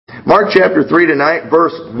Mark chapter 3 tonight,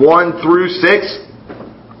 verse 1 through 6.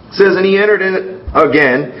 It says, And he entered in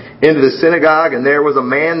again into the synagogue, and there was a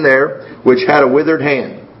man there which had a withered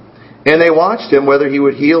hand. And they watched him whether he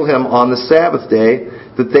would heal him on the Sabbath day,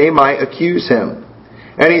 that they might accuse him.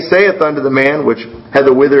 And he saith unto the man which had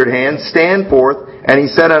the withered hand, Stand forth. And he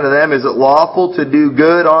said unto them, Is it lawful to do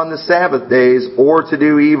good on the Sabbath days, or to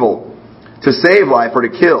do evil, to save life, or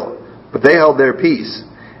to kill? But they held their peace.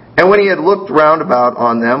 And when he had looked round about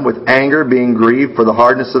on them with anger, being grieved for the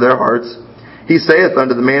hardness of their hearts, he saith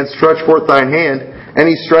unto the man, Stretch forth thine hand. And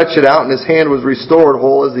he stretched it out, and his hand was restored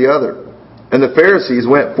whole as the other. And the Pharisees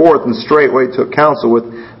went forth and straightway took counsel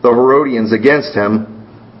with the Herodians against him,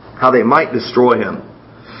 how they might destroy him.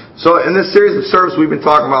 So in this series of service, we've been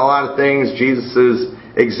talking about a lot of things. Jesus'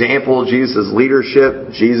 example, Jesus'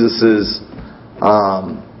 leadership, Jesus'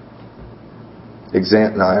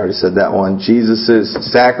 example. No, I already said that one. Jesus'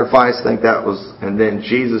 sacrifice, I think that was, and then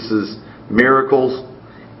Jesus' miracles.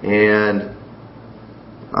 And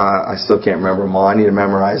I still can't remember them all. I need to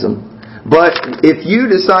memorize them. But if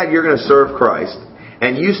you decide you're going to serve Christ,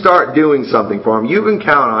 and you start doing something for Him, you can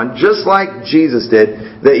count on, just like Jesus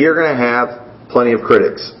did, that you're going to have plenty of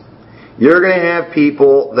critics. You're going to have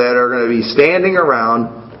people that are going to be standing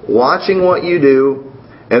around, watching what you do,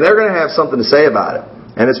 and they're going to have something to say about it.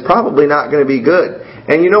 And it's probably not going to be good.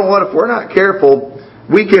 And you know what? If we're not careful,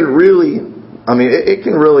 we can really, it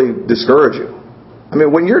can really discourage you.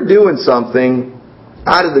 When you're doing something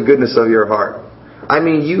out of the goodness of your heart,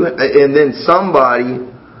 and then somebody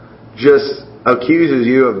just accuses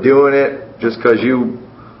you of doing it just because you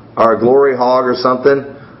are a glory hog or something.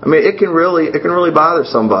 It can really bother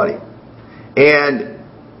somebody. And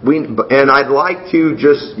I'd like to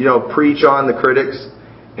just, preach on the critics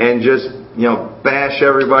and just, bash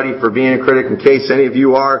everybody for being a critic, in case any of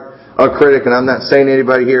you are a critic, and I'm not saying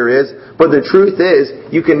anybody here is. But the truth is,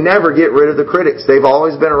 you can never get rid of the critics. They've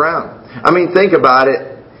always been around. Think about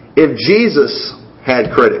it. If Jesus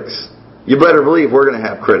had critics, you better believe we're going to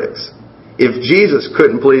have critics. If Jesus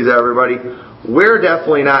couldn't please everybody, we're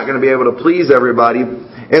definitely not going to be able to please everybody.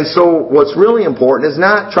 And so what's really important is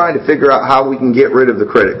not trying to figure out how we can get rid of the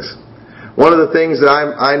critics. One of the things that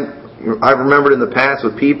I've remembered in the past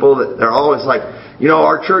with people, that they're always like,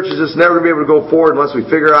 our church is just never going to be able to go forward unless we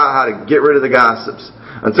figure out how to get rid of the gossips.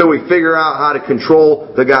 Until we figure out how to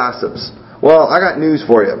control the gossips. Well, I got news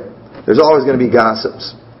for you. There's always going to be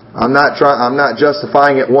gossips. I'm not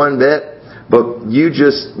justifying it one bit, but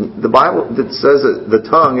the Bible that says that the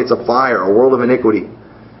tongue, it's a fire, a world of iniquity.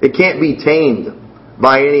 It can't be tamed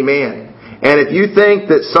by any man. And if you think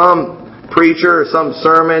that some preacher or some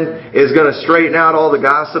sermon is going to straighten out all the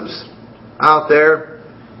gossips out there,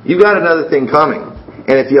 you've got another thing coming.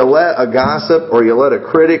 And if you let a gossip or you let a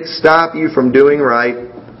critic stop you from doing right,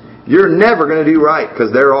 you're never going to do right,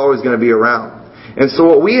 because they're always going to be around. And so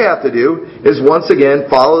what we have to do is, once again,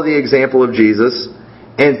 follow the example of Jesus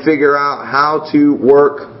and figure out how to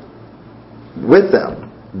work with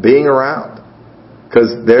them, being around.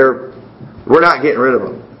 Because we're not getting rid of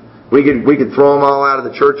them. We could throw them all out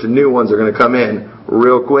of the church, and new ones are going to come in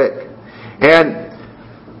real quick. And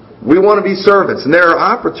we want to be servants. And there are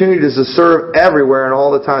opportunities to serve everywhere and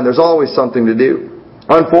all the time. There's always something to do.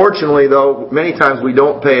 Unfortunately, though, many times we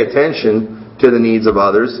don't pay attention to the needs of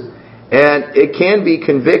others. And it can be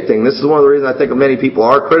convicting. This is one of the reasons I think many people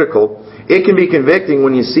are critical. It can be convicting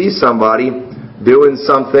when you see somebody doing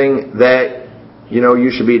something that,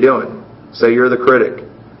 you should be doing. Say you're the critic.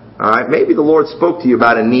 Alright, maybe the Lord spoke to you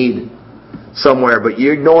about a need somewhere, but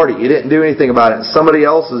you ignored it. You didn't do anything about it. Somebody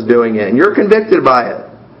else is doing it, and you're convicted by it.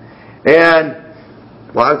 And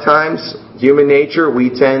a lot of times, human nature, we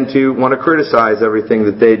tend to want to criticize everything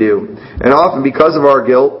that they do. And often because of our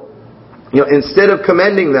guilt, instead of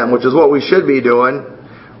commending them, which is what we should be doing,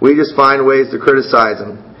 we just find ways to criticize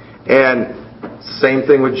them. And same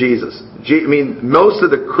thing with Jesus. Most of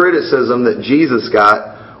the criticism that Jesus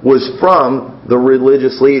got was from the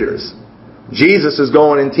religious leaders. Jesus is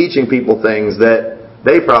going and teaching people things that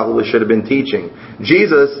they probably should have been teaching.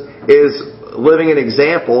 Jesus is living an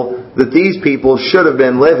example that these people should have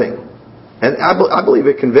been living. And I believe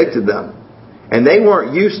it convicted them. And they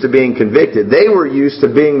weren't used to being convicted. They were used to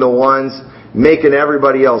being the ones making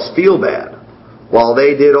everybody else feel bad. While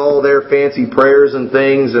they did all their fancy prayers and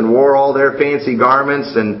things and wore all their fancy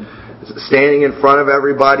garments and standing in front of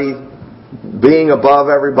everybody, being above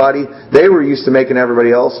everybody, they were used to making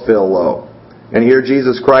everybody else feel low. And here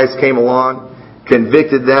Jesus Christ came along,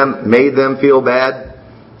 convicted them, made them feel bad,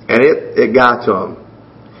 and it got to them.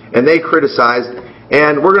 And they criticized.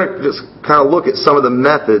 And we're going to just kind of look at some of the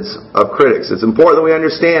methods of critics. It's important that we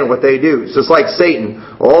understand what they do. It's just like Satan.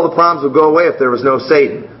 All the problems would go away if there was no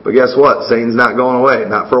Satan. But guess what? Satan's not going away.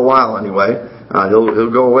 Not for a while anyway. He'll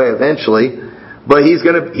go away eventually. But he's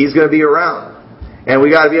going to be around. And we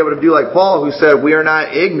got to be able to do like Paul, who said, we are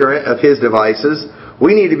not ignorant of his devices.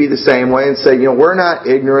 We need to be the same way and say, we're not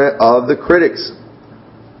ignorant of the critics'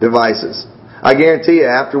 devices. I guarantee you,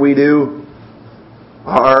 after we do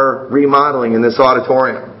our remodeling in this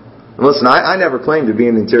auditorium. And listen, I never claimed to be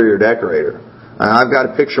an interior decorator. I've got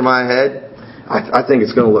a picture in my head. I think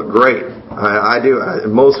it's going to look great. I do.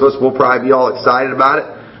 Most of us will probably be all excited about it.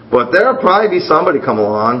 But there'll probably be somebody come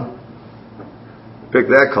along. Pick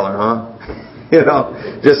that color, huh? We're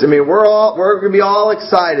going to be all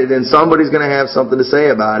excited, and somebody's going to have something to say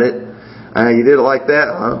about it. You did it like that,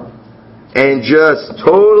 huh? And just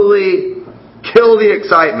totally kill the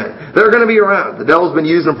excitement. They're going to be around. The devil's been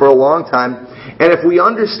using them for a long time. And if we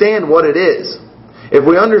understand what it is, if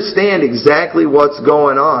we understand exactly what's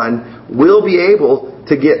going on, we'll be able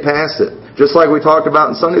to get past it. Just like we talked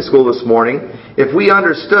about in Sunday school this morning, if we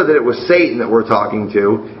understood that it was Satan that we're talking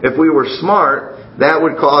to, if we were smart, that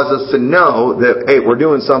would cause us to know that, hey, we're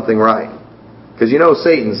doing something right. Because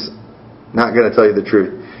Satan's not going to tell you the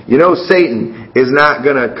truth. Satan is not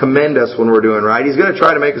going to commend us when we're doing right. He's going to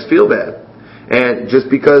try to make us feel bad. And just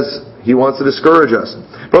because he wants to discourage us.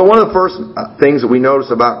 But one of the first things that we notice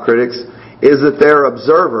about critics is that they're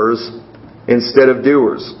observers instead of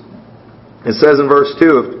doers. It says in verse 2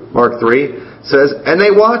 of Mark 3, says, and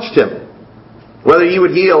they watched him, whether he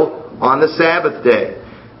would heal on the Sabbath day.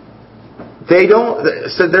 They don't.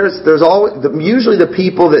 So there's always usually the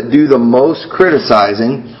people that do the most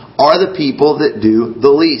criticizing are the people that do the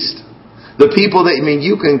least. The people that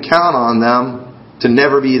you can count on them to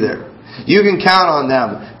never be there. You can count on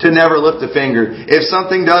them to never lift a finger. If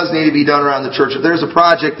something does need to be done around the church, if there's a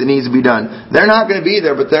project that needs to be done, they're not going to be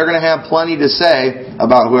there, but they're going to have plenty to say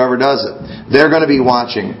about whoever does it. They're going to be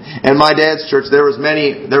watching. In my dad's church, there were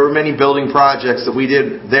many building projects that we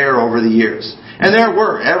did there over the years. And there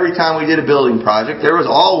were. Every time we did a building project, there was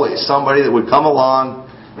always somebody that would come along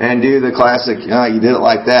and do the classic, you did it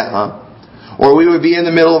like that, huh? Or we would be in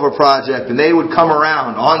the middle of a project and they would come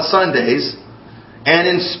around on Sundays and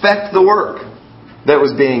inspect the work that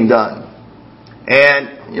was being done.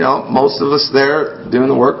 And, most of us there doing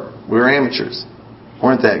the work, we were amateurs.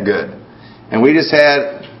 Weren't that good. And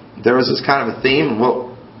there was this kind of a theme of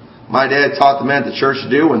what my dad taught the men at the church to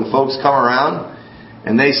do when the folks come around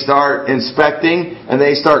and they start inspecting and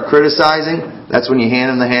they start criticizing. That's when you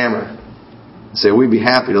hand them the hammer. And say, we'd be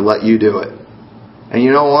happy to let you do it. And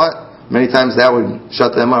you know what? Many times that would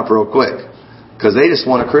shut them up real quick. Because they just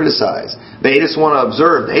want to criticize. They just want to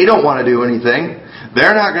observe. They don't want to do anything.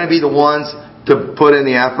 They're not going to be the ones to put in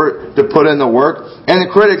the effort, to put in the work. And the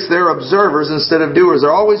critics, they're observers instead of doers. They're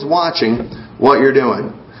always watching what you're doing.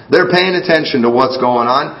 They're paying attention to what's going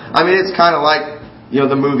on. It's kind of like,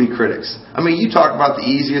 the movie critics. You talk about the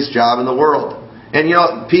easiest job in the world. And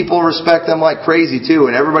people respect them like crazy too.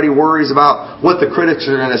 And everybody worries about what the critics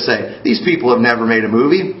are going to say. These people have never made a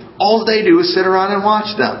movie. All they do is sit around and watch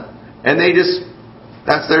them. And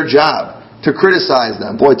that's their job, to criticize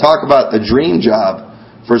them. Boy, talk about the dream job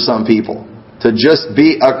for some people. To just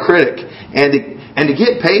be a critic and to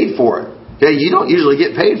get paid for it. Okay, you don't usually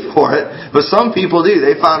get paid for it, but some people do.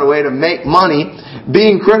 They found a way to make money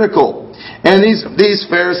being critical. And these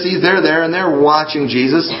Pharisees, they're there and they're watching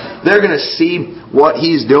Jesus. They're going to see what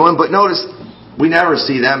He's doing. But notice, we never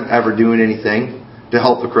see them ever doing anything to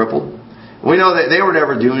help the crippled. We know that they were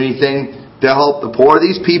never doing anything to help the poor.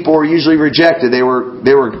 These people were usually rejected. They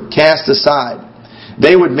were cast aside.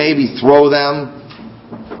 They would maybe throw them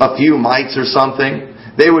a few mites or something.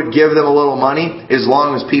 They would give them a little money as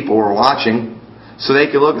long as people were watching. So they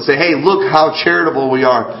could look and say, hey, look how charitable we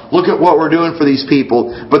are. Look at what we're doing for these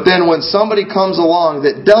people. But then when somebody comes along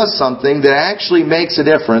that does something that actually makes a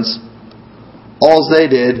difference, all they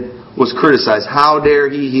did was criticize. How dare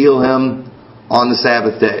he heal him on the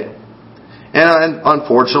Sabbath day? And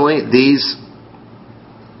unfortunately, these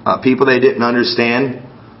people, they didn't understand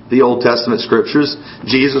the Old Testament Scriptures.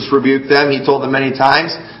 Jesus rebuked them. He told them many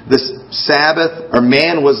times, the Sabbath, or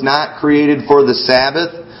man was not created for the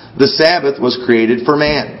Sabbath. The Sabbath was created for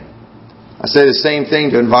man. I say the same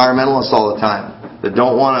thing to environmentalists all the time that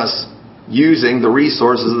don't want us using the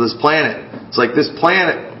resources of this planet. It's like this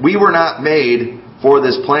planet, we were not made for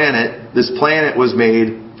this planet. This planet was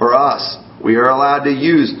made for us. We are allowed to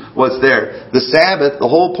use what's there. The Sabbath,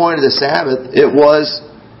 the whole point of the Sabbath, it was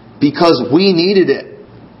because we needed it.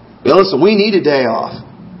 Now listen, we need a day off.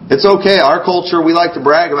 It's okay. Our culture, we like to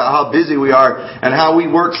brag about how busy we are and how we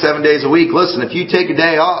work 7 days a week. Listen, if you take a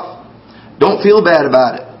day off, don't feel bad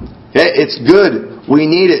about it. Okay? It's good. We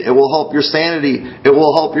need it. It will help your sanity. It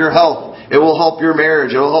will help your health. It will help your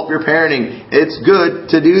marriage. It will help your parenting. It's good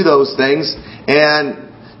to do those things. And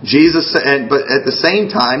Jesus said, but at the same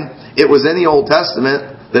time, it was in the Old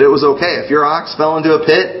Testament that it was okay. If your ox fell into a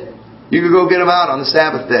pit, you could go get him out on the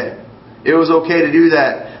Sabbath day. It was okay to do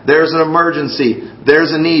that. There's an emergency.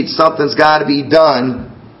 There's a need. Something's got to be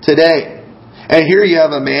done today. And here you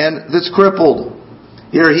have a man that's crippled.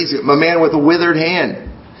 Here he's a man with a withered hand.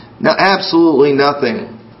 Now, absolutely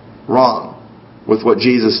nothing wrong with what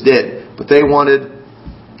Jesus did. But they wanted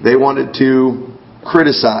to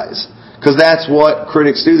criticize. Because that's what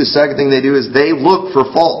critics do. The second thing they do is they look for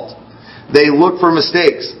fault. They look for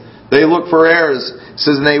mistakes. They look for errors. It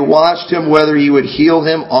says, and they watched him whether he would heal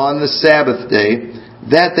him on the Sabbath day,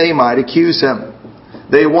 that they might accuse him.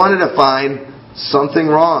 They wanted to find something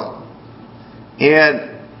wrong.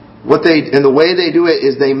 And the way they do it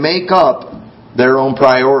is they make up their own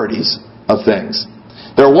priorities of things.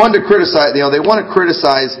 They're one to criticize, they want to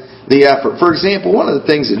criticize the effort. For example, one of the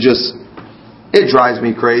things that it drives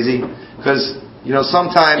me crazy, because,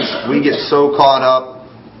 sometimes we get so caught up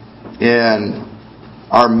in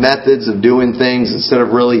our methods of doing things instead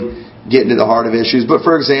of really getting to the heart of issues. But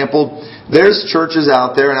for example, there's churches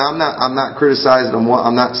out there, and I'm not criticizing them.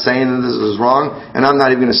 I'm not saying that this is wrong, and I'm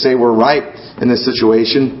not even going to say we're right in this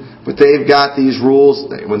situation. But they've got these rules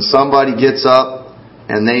that when somebody gets up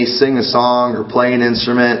and they sing a song or play an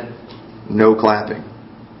instrument, no clapping.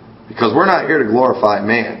 Because we're not here to glorify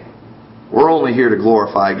man. We're only here to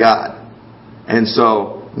glorify God. And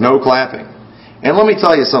so, no clapping. And let me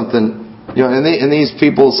tell you something. And these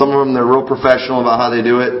people, some of them, they're real professional about how they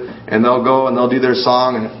do it. And they'll go and they'll do their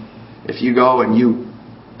song. And if you go and you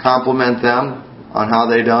compliment them on how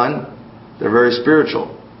they done, they're very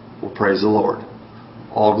spiritual. Well, praise the Lord.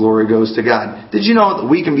 All glory goes to God. Did you know that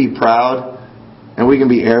we can be proud and we can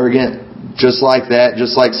be arrogant just like that?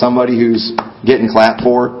 Just like somebody who's getting clapped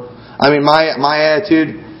for? I mean, my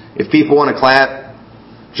attitude, if people want to clap,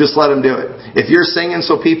 just let them do it. If you're singing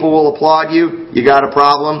so people will applaud you, you got a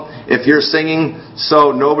problem. If you're singing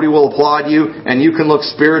so nobody will applaud you and you can look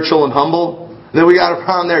spiritual and humble, then we got a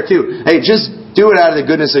problem there too. Hey, just do it out of the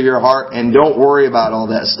goodness of your heart and don't worry about all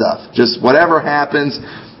that stuff. Just whatever happens,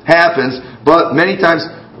 happens. But many times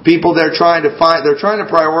people, they're trying to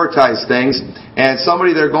prioritize things, and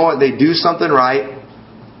they do something right,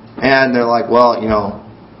 and they're like, well,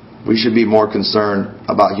 we should be more concerned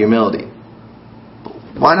about humility.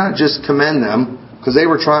 Why not just commend them because they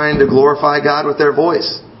were trying to glorify God with their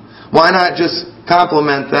voice? Why not just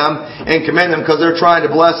compliment them and commend them because they're trying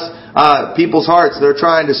to bless people's hearts? They're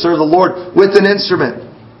trying to serve the Lord with an instrument.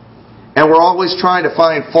 And we're always trying to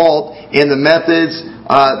find fault in the methods,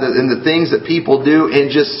 in the things that people do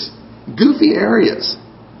in just goofy areas.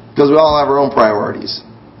 Because we all have our own priorities.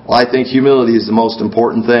 Well, I think humility is the most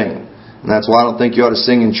important thing. And that's why I don't think you ought to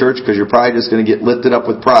sing in church, because you're probably just going to get lifted up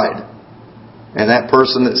with pride. And that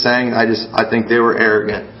person that sang, I think they were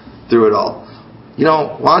arrogant through it all.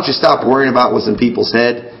 Why don't you stop worrying about what's in people's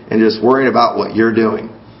head and just worrying about what you're doing?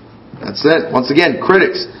 That's it. Once again,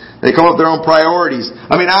 critics, they come up with their own priorities.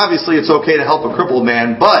 I mean, obviously it's okay to help a crippled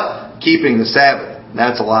man, but keeping the Sabbath,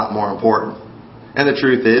 that's a lot more important. And the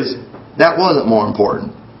truth is, that wasn't more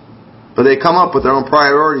important. But they come up with their own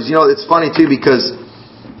priorities. It's funny too, because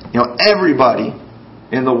everybody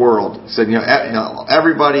in the world said,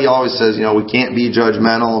 everybody always says, we can't be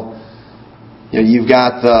judgmental. You've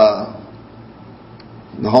got the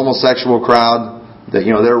homosexual crowd that,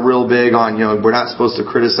 they're real big on, we're not supposed to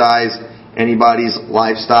criticize anybody's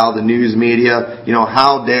lifestyle, the news media.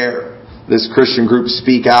 How dare this Christian group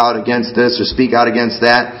speak out against this or speak out against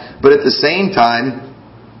that? But at the same time,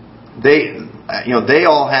 they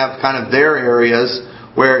all have kind of their areas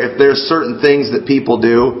where if there's certain things that people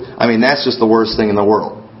do, that's just the worst thing in the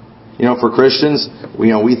world. For Christians,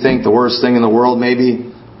 we think the worst thing in the world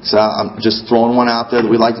maybe, so I'm just throwing one out there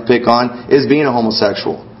that we like to pick on, is being a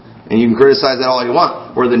homosexual. And you can criticize that all you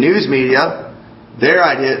want. Where the news media, their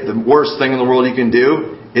idea, the worst thing in the world you can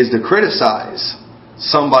do is to criticize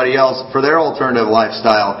somebody else for their alternative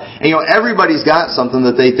lifestyle. And everybody's got something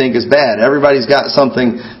that they think is bad. Everybody's got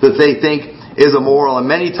something that they think is immoral, and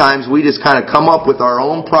many times we just kind of come up with our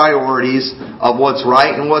own priorities of what's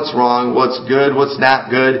right and what's wrong, what's good, what's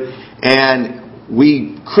not good, and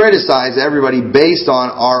we criticize everybody based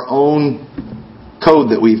on our own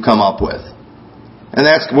code that we've come up with. And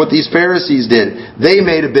that's what these Pharisees did. They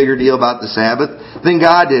made a bigger deal about the Sabbath than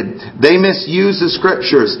God did. They misused the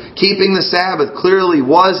Scriptures. Keeping the Sabbath clearly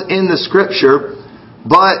was in the Scripture,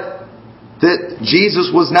 but that Jesus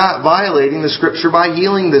was not violating the Scripture by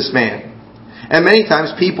healing this man. And many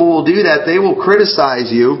times people will do that. They will criticize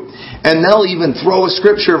you, and they'll even throw a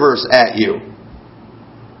Scripture verse at you.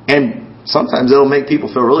 And sometimes it'll make people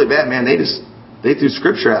feel really bad. Man, they threw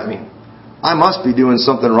Scripture at me. I must be doing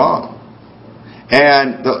something wrong.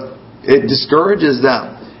 And it discourages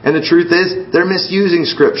them. And the truth is, they're misusing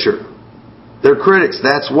Scripture. They're critics.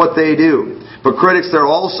 That's what they do. But critics, they're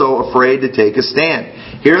also afraid to take a stand.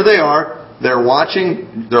 Here they are. They're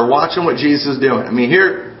watching what Jesus is doing. I mean,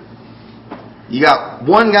 here, you got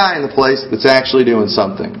one guy in the place that's actually doing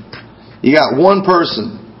something. You got one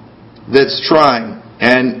person that's trying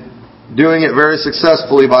and doing it very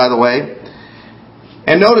successfully, by the way.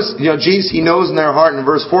 And notice, Jesus, He knows in their heart. In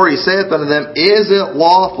verse 4, He saith unto them, Is it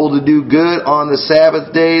lawful to do good on the Sabbath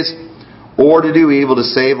days, or to do evil, to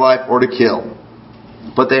save life, or to kill?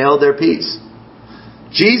 But they held their peace.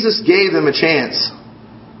 Jesus gave them a chance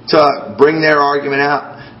to bring their argument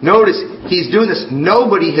out. Notice, He's doing this.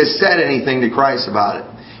 Nobody has said anything to Christ about it.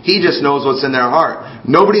 He just knows what's in their heart.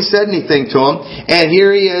 Nobody said anything to Him. And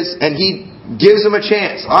here He is, and He gives them a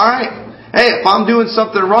chance. Alright, hey, if I'm doing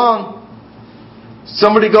something wrong,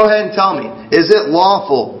 somebody go ahead and tell me. Is it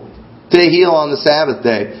lawful to heal on the Sabbath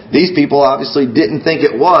day? These people obviously didn't think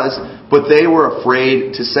it was, but they were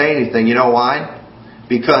afraid to say anything. You know why?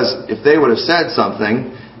 Because if they would have said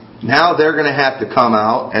something, now they're going to have to come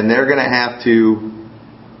out and they're going to have to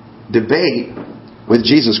debate with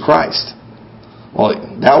Jesus Christ. Well,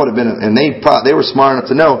 that would have been, and they were smart enough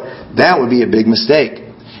to know that would be a big mistake.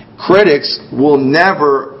 Critics will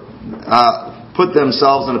never put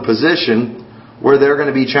themselves in a position where they're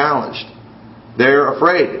going to be challenged. They're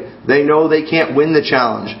afraid. They know they can't win the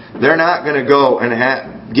challenge. They're not going to go and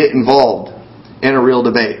get involved in a real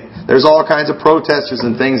debate. There's all kinds of protesters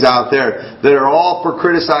and things out there that are all for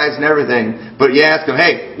criticizing everything. But you ask them,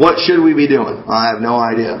 hey, what should we be doing? I have no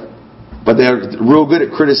idea. But they're real good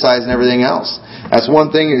at criticizing everything else. That's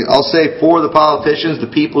one thing I'll say for the politicians,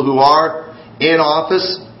 the people who are in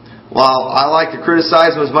office. While I like to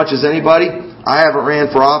criticize them as much as anybody, I haven't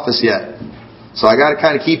ran for office yet. So I got to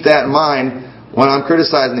kind of keep that in mind when I'm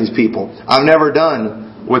criticizing these people. I've never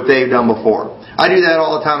done what they've done before. I do that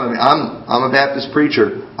all the time. I mean, I'm a Baptist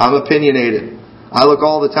preacher. I'm opinionated. I look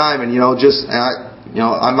all the time, and me and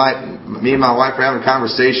my wife are having a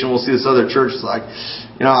conversation. We'll see this other church. It's like,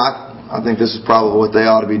 I think this is probably what they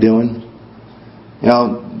ought to be doing.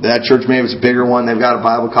 That church, maybe it's a bigger one. They've got a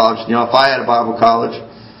Bible college. If I had a Bible college,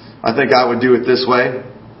 I think I would do it this way.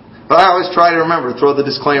 But I always try to remember, throw the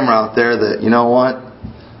disclaimer out there that, you know what?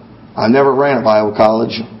 I've never ran a Bible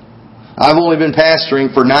college. I've only been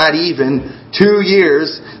pastoring for not even 2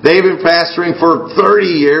 years. They've been pastoring for 30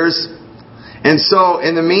 years. And so,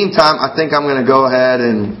 in the meantime, I think I'm going to go ahead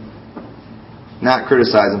and not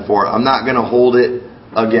criticize them for it. I'm not going to hold it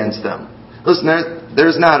against them. Listen,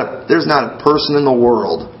 there's not a person in the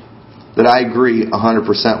world that I agree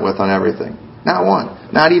 100% with on everything. Not one.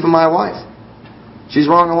 Not even my wife. She's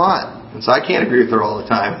wrong a lot. And so I can't agree with her all the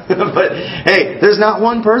time. But hey, there's not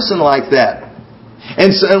one person like that.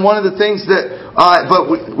 And one of the things that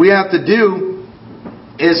we have to do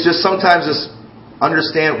is just sometimes just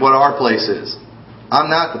understand what our place is. I'm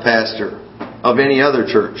not the pastor of any other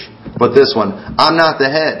church but this one. I'm not the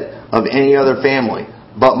head of any other family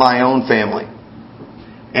but my own family.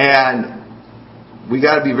 And we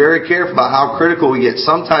got to be very careful about how critical we get.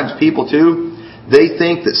 Sometimes people too, they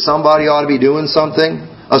think that somebody ought to be doing something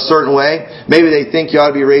a certain way. Maybe they think you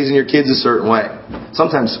ought to be raising your kids a certain way.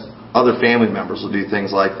 Sometimes other family members will do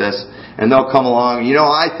things like this, and they'll come along,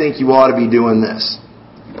 I think you ought to be doing this.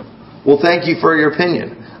 Well, thank you for your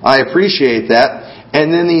opinion. I appreciate that.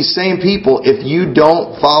 And then these same people, if you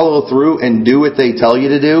don't follow through and do what they tell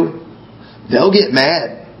you to do, they'll get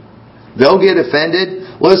mad. They'll get offended.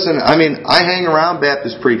 Listen, I hang around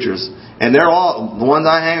Baptist preachers, and they're all, the ones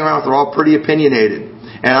I hang around with, they're all pretty opinionated.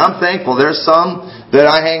 And I'm thankful. There's some that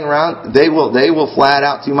I hang around, they will flat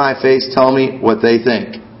out to my face tell me what they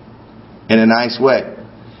think in a nice way.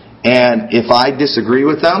 And if I disagree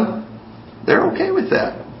with them, they're okay with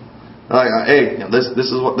that. Hey, this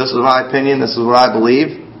is my opinion, this is what I believe.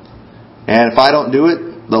 And if I don't do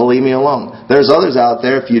it, they'll leave me alone. There's others out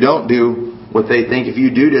there, if you don't do what they think, if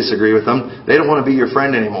you do disagree with them, they don't want to be your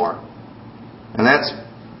friend anymore. And that's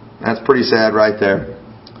pretty sad right there.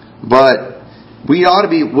 But we ought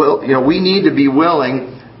to be, we need to be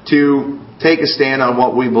willing to take a stand on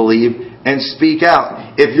what we believe and speak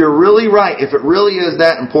out. If you're really right, if it really is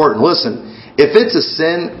that important, listen, if it's a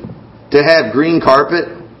sin to have green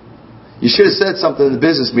carpet, You should have said something in the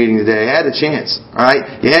business meeting today. You had a chance. All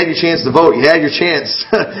right? You had your chance to vote. You had your chance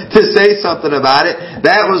to say something about it.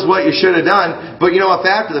 That was what you should have done. But you know, if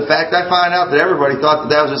after the fact I find out that everybody thought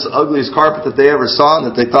that was just the ugliest carpet that they ever saw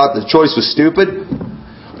and that they thought the choice was stupid,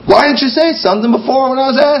 why didn't you say something before when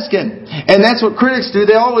I was asking? And that's what critics do.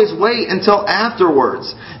 They always wait until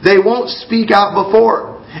afterwards. They won't speak out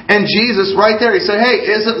before. And Jesus, right there, He said, hey,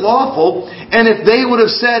 is it lawful? And if they would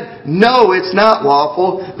have said, no, it's not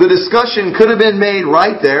lawful, the discussion could have been made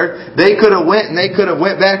right there. They could have went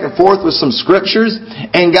back and forth with some scriptures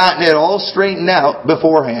and gotten it all straightened out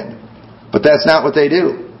beforehand. But that's not what they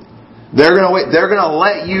do. They're going to wait. They're going to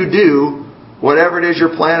let you do whatever it is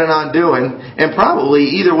you're planning on doing. And probably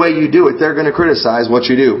either way you do it, they're going to criticize what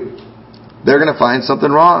you do. They're going to find something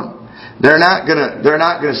wrong. They're not going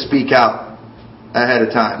to speak out ahead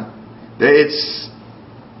of time. It's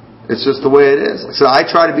just the way it is. So I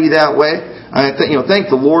try to be that way.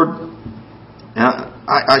 Thank the Lord.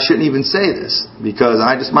 I shouldn't even say this because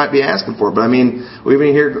I just might be asking for it. But I mean, we've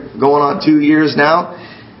been here going on 2 years now,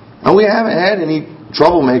 and we haven't had any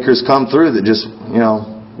troublemakers come through that just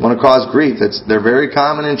want to cause grief. They're very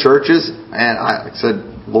common in churches, and like I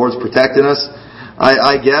said, Lord's protecting us,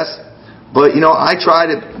 I guess. But, I try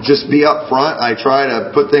to just be up front. I try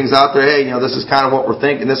to put things out there. Hey, this is kind of what we're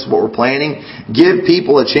thinking. This is what we're planning. Give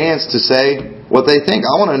people a chance to say what they think.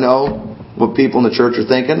 I want to know what people in the church are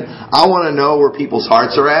thinking. I want to know where people's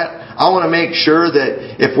hearts are at. I want to make sure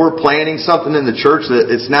that if we're planning something in the church, that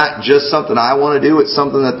it's not just something I want to do. It's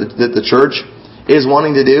something that the church is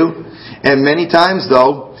wanting to do. And many times,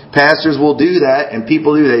 though, pastors will do that, and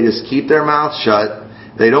people do. They just keep their mouths shut.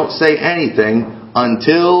 They don't say anything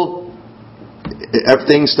until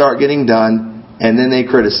things start getting done, and then they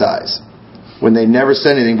criticize when they never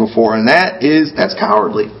said anything before, and that's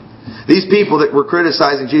cowardly. These people that were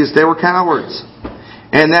criticizing Jesus, they were cowards,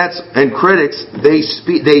 and critics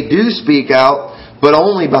they do speak out, but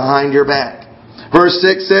only behind your back. Verse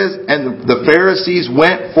 6 says, and the Pharisees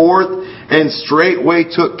went forth and straightway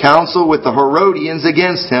took counsel with the Herodians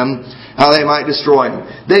against him, how they might destroy him.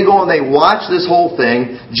 They go and they watch this whole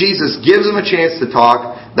thing. Jesus gives them a chance to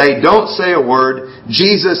talk. They don't say a word.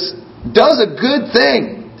 Jesus does a good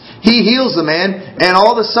thing. He heals the man, and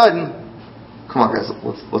all of a sudden, come on guys,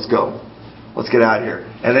 let's go. Let's get out of here.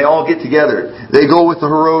 And they all get together. They go with the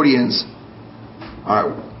Herodians. All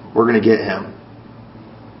right, we're going to get him.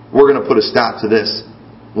 We're going to put a stop to this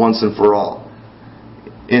once and for all.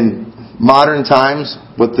 In modern times,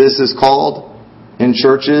 what this is called in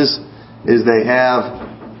churches is they have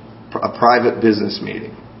a private business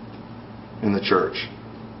meeting in the church.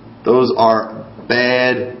 Those are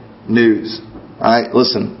bad news. Alright,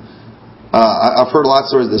 listen. I've heard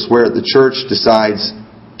lots of stories of this where the church decides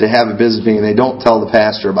to have a business meeting and they don't tell the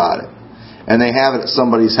pastor about it. And they have it at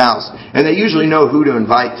somebody's house. And they usually know who to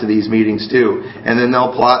invite to these meetings too. And then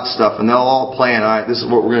they'll plot stuff and they'll all plan, alright, this is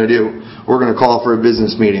what we're going to do. We're going to call for a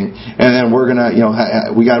business meeting. And then we're going to,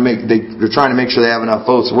 they're trying to make sure they have enough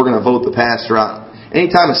votes, so we're going to vote the pastor out.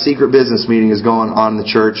 Anytime a secret business meeting is going on in the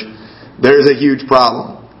church, there's a huge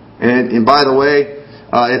problem. And by the way,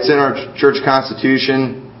 it's in our church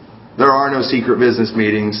constitution. There are no secret business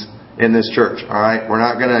meetings in this church. Alright? We're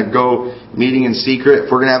not going to go meeting in secret.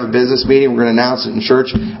 If we're going to have a business meeting, we're going to announce it in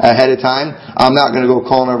church ahead of time. I'm not going to go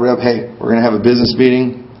calling everybody up, hey, we're going to have a business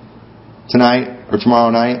meeting tonight or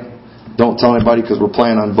tomorrow night. Don't tell anybody because we're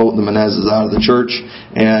planning on voting the Menezes out of the church.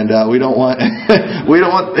 And we don't want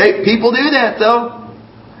hey, people do that though.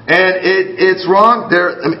 And it's wrong.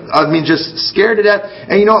 They're, just scared to death.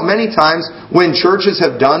 And you know what? Many times when churches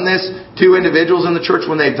have done this to individuals in the church,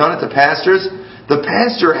 when they've done it to pastors, the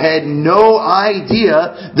pastor had no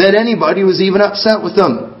idea that anybody was even upset with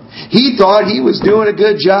them. He thought he was doing a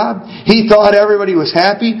good job. He thought everybody was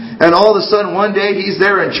happy. And all of a sudden one day he's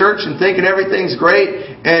there in church and thinking everything's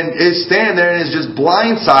great and is standing there and is just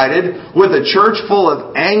blindsided with a church full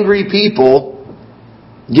of angry people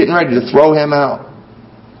getting ready to throw him out.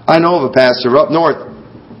 I know of a pastor up north.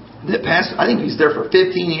 That pastor, I think he's there for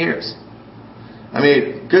 15 years.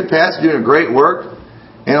 Good pastor doing a great work.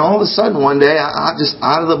 And all of a sudden one day, just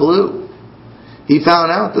out of the blue, he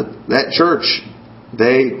found out that church,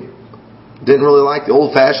 they didn't really like the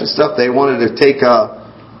old-fashioned stuff. They wanted to take a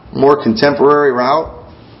more contemporary route.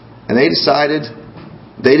 And they decided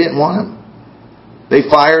they didn't want him. They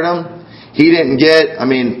fired him. He didn't get,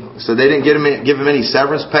 so they didn't give him any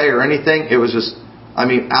severance pay or anything. It was just,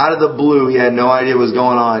 out of the blue, he had no idea what was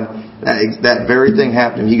going on. That very thing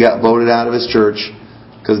happened. He got voted out of his church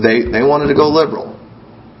because they wanted to go liberal.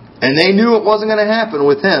 And they knew it wasn't going to happen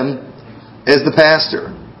with him as the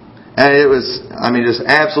pastor. And it was, just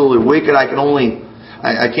absolutely wicked. I can only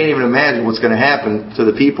I can't even imagine what's going to happen to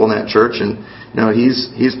the people in that church. And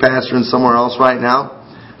he's pastoring somewhere else right now.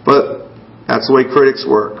 But that's the way critics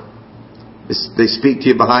work. They speak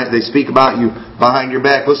to you they speak about you behind your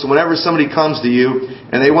back. Listen, whenever somebody comes to you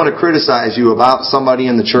and they want to criticize you about somebody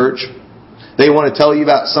in the church, they want to tell you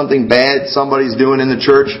about something bad somebody's doing in the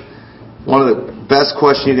church, one of the best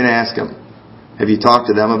questions you can ask them, have you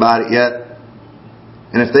talked to them about it yet?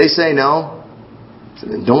 And if they say no,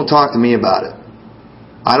 don't talk to me about it.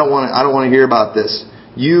 I don't want to hear about this.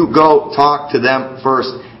 You go talk to them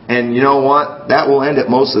first. And you know what? That will end it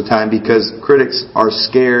most of the time, because critics are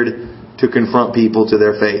scared to confront people to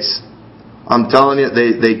their face. I'm telling you,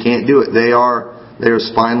 they can't do it. They are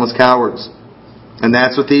spineless cowards. And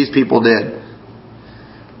that's what these people did.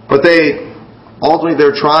 But ultimately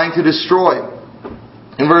they're trying to destroy.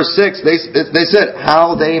 In verse 6, they said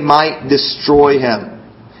how they might destroy him.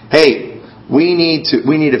 Hey, we need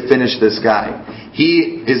to finish this guy.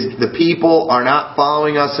 The people are not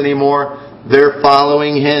following us anymore. They're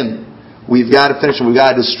following him. We've got to finish him. We've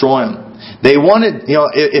got to destroy him. They wanted,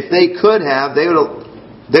 if they could have, they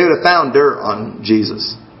would have found dirt on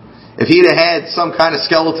Jesus. If he'd have had some kind of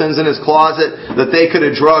skeletons in his closet that they could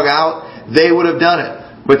have drug out, they would have done it.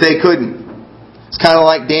 But they couldn't. It's kind of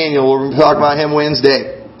like Daniel. We'll talk about him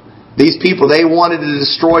Wednesday. These people, they wanted to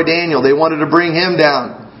destroy Daniel. They wanted to bring him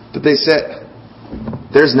down. But they said,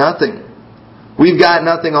 there's nothing. We've got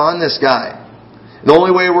nothing on this guy. The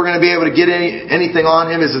only way we're going to be able to get anything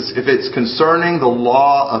on him is if it's concerning the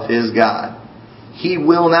law of his God. He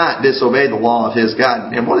will not disobey the law of his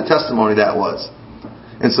God. And what a testimony that was.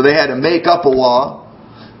 And so they had to make up a law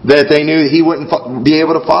that they knew he wouldn't be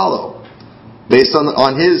able to follow, based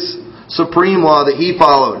on his supreme law that he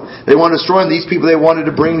followed. They wanted to destroy him. These people, they wanted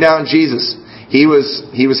to bring down Jesus. He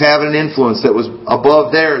was having an influence that was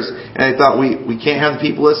above theirs. And they thought, we can't have the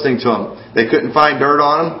people listening to him. They couldn't find dirt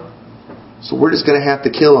on him. So we're just going to have to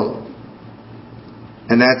kill him.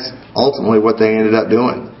 And that's ultimately what they ended up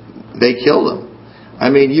doing. They killed him. I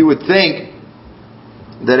mean, you would think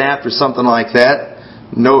that after something like that,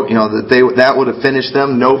 that would have finished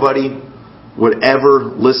them. Nobody would ever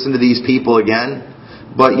listen to these people again.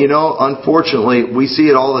 But unfortunately, we see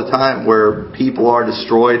it all the time where people are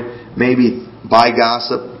destroyed, maybe by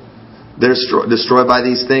gossip. They're destroyed by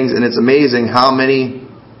these things, and it's amazing how many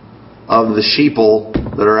of the sheeple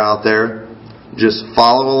that are out there just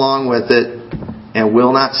follow along with it and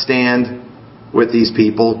will not stand with these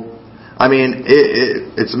people. I mean,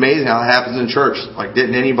 it's amazing how it happens in church. Like,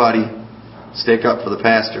 didn't anybody stick up for the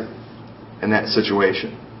pastor in that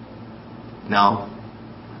situation? No.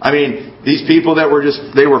 I mean, these people that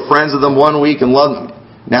they were friends with them one week and loved them.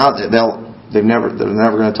 Now they're never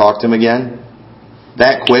going to talk to him again.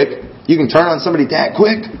 That quick. You can turn on somebody that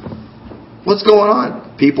quick. What's going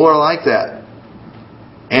on? People are like that.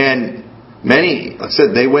 And many, like I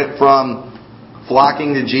said, they went from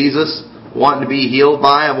flocking to Jesus, wanting to be healed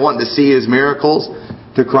by him, wanting to see his miracles,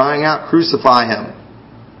 to crying out, crucify him.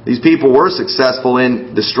 These people were successful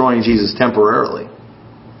in destroying Jesus temporarily.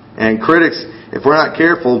 And critics, if we're not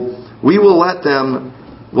careful, we'll let them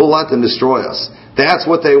destroy us. That's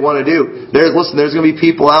what they want to do. There's going to be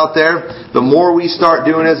people out there. The more we start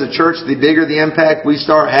doing as a church, the bigger the impact we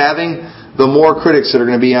start having, the more critics that are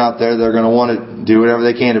going to be out there. They're going to want to do whatever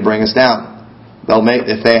they can to bring us down.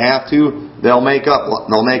 If they have to, they'll make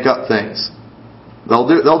up things.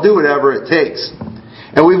 They'll do whatever it takes.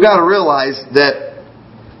 And we've got to realize that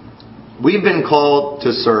we've been called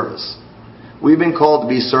to service. We've been called to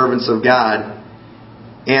be servants of God.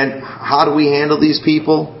 And how do we handle these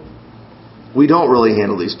people? We don't really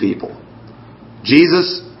handle these people.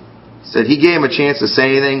 Jesus said He gave them a chance to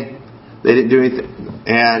say anything. They didn't do anything.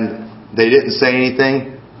 And they didn't say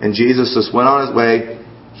anything. And Jesus just went on His way.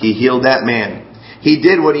 He healed that man. He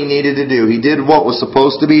did what He needed to do. He did what was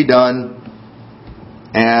supposed to be done.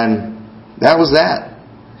 And that was that.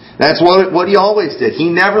 That's what He always did.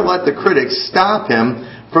 He never let the critics stop Him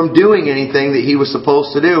from doing anything that He was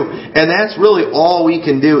supposed to do. And that's really all we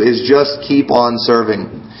can do, is just keep on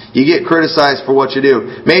serving. You get criticized for what you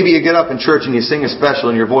do. Maybe you get up in church and you sing a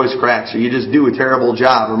special and your voice cracks, or you just do a terrible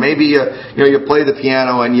job, or maybe you play the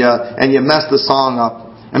piano and you mess the song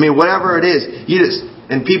up. I mean, whatever it is,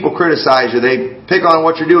 and people criticize you, they pick on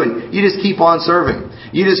what you're doing. You just keep on serving.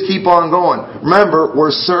 You just keep on going. Remember,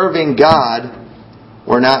 we're serving God.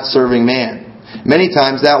 We're not serving man. Many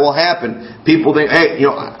times that will happen. People think, hey,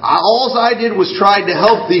 all I did was try to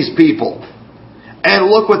help these people.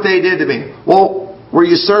 And look what they did to me. Well, were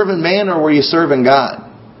you serving man or were you serving God?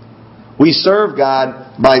 We serve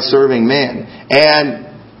God by serving man. And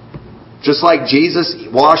Just like Jesus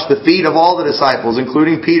washed the feet of all the disciples,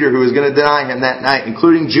 including Peter, who was going to deny Him that night,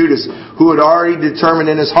 including Judas, who had already determined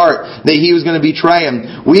in his heart that he was going to betray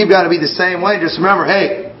Him. We've got to be the same way. Just remember,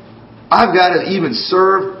 hey, I've got to even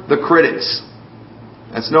serve the critics.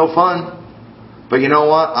 That's no fun. But you know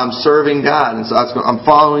what? I'm serving God. And so I'm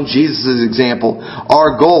following Jesus' example.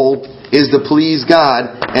 Our goal is to please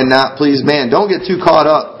God and not please man. Don't get too caught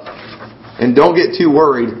up. And don't get too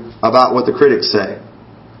worried about what the critics say.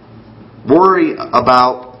 Worry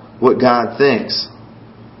about what God thinks.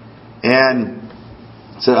 And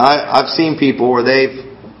so I've seen people where they've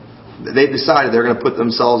decided they're going to put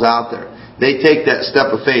themselves out there. They take that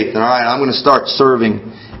step of faith. And all right, I'm going to start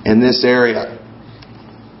serving in this area.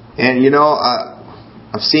 And you know,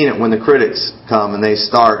 I've seen it when the critics come and they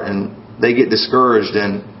start and they get discouraged,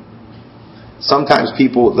 and sometimes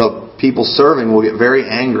the people serving will get very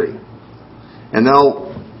angry. And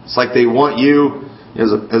it's like they want you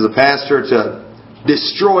as a pastor to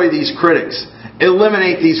destroy these critics,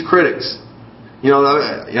 eliminate these critics. You know,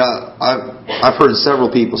 I've heard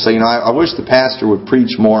several people say, I wish the pastor would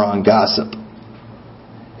preach more on gossip.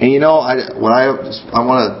 And I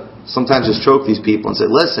want to sometimes just choke these people and say,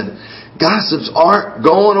 listen, gossips aren't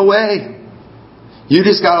going away. You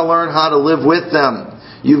just got to learn how to live with them.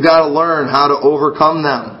 You've got to learn how to overcome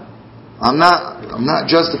them. I'm not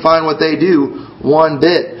justifying what they do one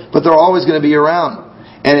bit, but they're always going to be around.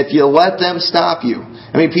 And if you let them stop you,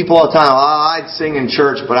 people all the time, I'd sing in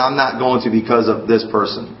church, but I'm not going to because of this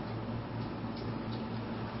person.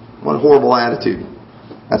 What a horrible attitude.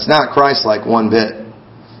 That's not Christ-like one bit.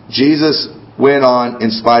 Jesus went on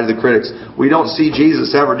in spite of the critics. We don't see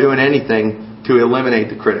Jesus ever doing anything to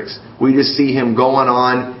eliminate the critics. We just see Him going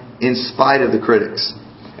on in spite of the critics.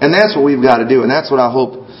 And that's what we've got to do. And that's what I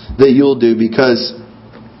hope that you'll do, because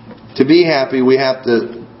to be happy, we have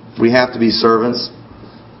to be servants.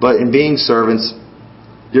 But in being servants,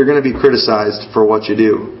 you're going to be criticized for what you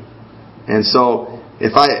do. And so,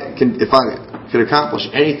 if I could accomplish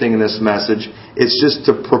anything in this message, it's just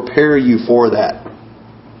to prepare you for that.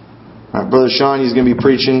 All right, Brother Sean, he's going to be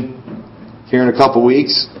preaching here in a couple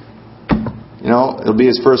weeks. It'll be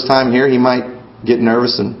his first time here. He might get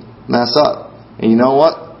nervous and mess up. And you know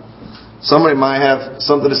what? Somebody might have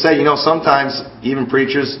something to say. Sometimes, even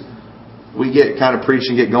preachers, we get kind of preach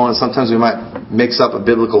and get going. Sometimes we might mix up a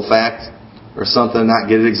biblical fact or something, not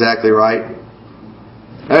get it exactly right.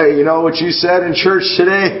 Hey, you know what you said in church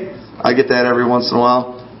today? I get that every once in a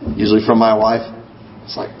while, usually from my wife.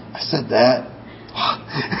 It's like, I said that.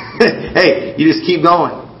 Hey, you just keep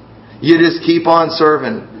going. You just keep on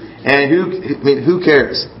serving. And who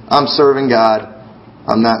cares? I'm serving God.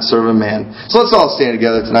 I'm not serving man. So let's all stand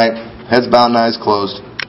together tonight. Heads bowed and eyes closed.